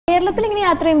കേരളത്തിൽ ഇങ്ങനെ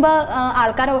യാത്ര ചെയ്യുമ്പോൾ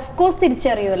ആൾക്കാർ ഓഫ് കോഴ്സ്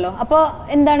തിരിച്ചറിയുമല്ലോ. അപ്പോൾ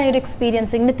എന്താണ് ഒരു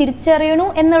എക്സ്പീരിയൻസ്, ഇങ്ങനെ തിരിച്ചറിയണു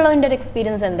എന്നുള്ളതിൻ്റെ ഒരു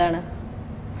എക്സ്പീരിയൻസ് എന്താണ്?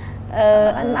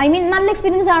 ഐ മീൻ നല്ല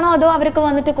എക്സ്പീരിയൻസ് ആണോ, അതോ അവരൊക്കെ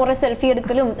വന്നിട്ട് കുറെ സെൽഫി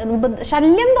എടുക്കലും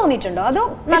ശല്യം തോന്നിയിട്ടുണ്ടോ, അതോ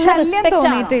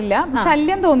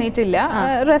ശല്യം തോന്നിയിട്ടില്ല,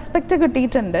 റെസ്പെക്ട്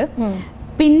കിട്ടിയിട്ടുണ്ട്.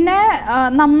 പിന്നെ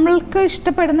നമ്മൾക്ക്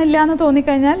ഇഷ്ടപ്പെടുന്നില്ല എന്ന്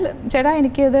തോന്നിക്കഴിഞ്ഞാൽ ചേട്ടാ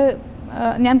എനിക്കിത്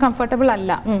ഞാൻ കംഫർട്ടബിൾ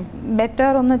അല്ല,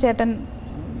 ബെറ്റർ ഒന്ന് ചേട്ടൻ,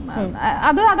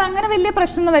 അതങ്ങനെ വലിയ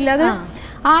പ്രശ്നമൊന്നുമില്ല. അത്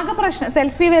ആകെ പ്രശ്നം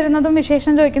സെൽഫി വരുന്നതും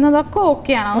വിശേഷം ചോദിക്കുന്നതും ഒക്കെ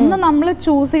ഓക്കെയാണ്. ഒന്ന് നമ്മൾ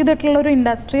ചൂസ് ചെയ്തിട്ടുള്ള ഒരു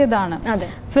ഇൻഡസ്ട്രി ഇതാണ്,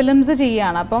 ഫിലിംസ്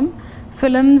ചെയ്യാണ്. അപ്പം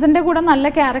ഫിലിംസിൻ്റെ കൂടെ നല്ല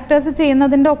ക്യാരക്ടേഴ്സ്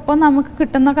ചെയ്യുന്നതിൻ്റെ ഒപ്പം നമുക്ക്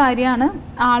കിട്ടുന്ന കാര്യമാണ്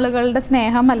ആളുകളുടെ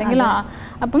സ്നേഹം. അല്ലെങ്കിൽ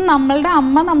അപ്പം നമ്മളുടെ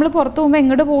അമ്മ നമ്മൾ പുറത്തു പോകുമ്പോൾ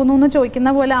എങ്ങോട്ട് പോകുന്നു എന്ന് ചോദിക്കുന്ന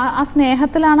പോലെ ആ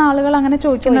സ്നേഹത്തിലാണ് ആളുകൾ അങ്ങനെ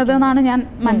ചോദിക്കുന്നത് എന്നാണ് ഞാൻ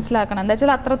മനസ്സിലാക്കണം. എന്താ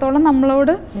വെച്ചാൽ അത്രത്തോളം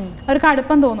നമ്മളോട് ഒരു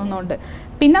കടുപ്പം തോന്നുന്നുണ്ട്.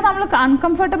 പിന്നെ നമ്മൾ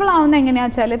അൺകംഫർട്ടബിൾ ആവുന്ന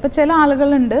എങ്ങനെയാണെന്ന് വെച്ചാൽ ഇപ്പോൾ ചില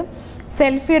ആളുകളുണ്ട്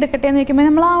സെൽഫി എടുക്കട്ടെ എന്ന് ചോദിക്കുമ്പോൾ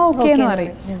നമ്മൾ ഓക്കെ എന്ന്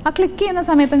പറയും, ആ ക്ലിക്ക് ചെയ്യുന്ന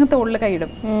സമയത്ത് അങ്ങ് തോളിൽ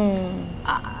കൈയിടും,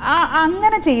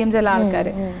 അങ്ങനെ ചെയ്യും ചില ആൾക്കാർ.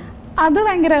 അത്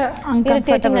ഭയങ്കര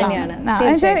അൺകംഫർട്ടബിൾ ആണ്.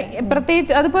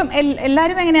 പ്രത്യേകിച്ച് അതിപ്പം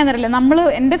എല്ലാവരും എങ്ങനെയാണെന്നറിയില്ല. നമ്മൾ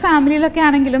എൻ്റെ ഫാമിലിയിലൊക്കെ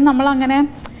ആണെങ്കിലും നമ്മൾ അങ്ങനെ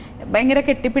ഭയങ്കര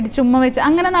കെട്ടിപ്പിടിച്ച് ഉമ്മ വെച്ച്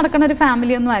അങ്ങനെ നടക്കുന്ന ഒരു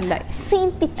ഫാമിലി ഒന്നും അല്ല.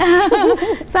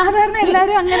 സാധാരണ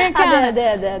എല്ലാരും അങ്ങനെയൊക്കെയാണ്.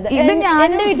 ഇത്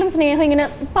എന്റെ വീട്ടിലും സ്നേഹം ഇങ്ങനെ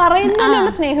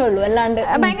പറയുന്ന സ്നേഹമുള്ളൂ, അല്ലാണ്ട്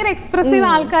ഭയങ്കര എക്സ്പ്രസീവ്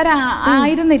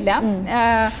ആൾക്കാരായിരുന്നില്ല.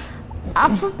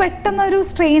 അപ്പൊ പെട്ടെന്ന് ഒരു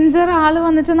സ്ട്രേഞ്ചർ ആള്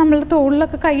വന്നിട്ട് നമ്മളുടെ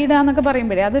തോളിലൊക്കെ കൈയിടുക എന്നൊക്കെ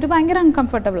പറയുമ്പോഴേ അതൊരു ഭയങ്കര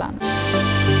അൺകംഫർട്ടബിൾ ആണ്.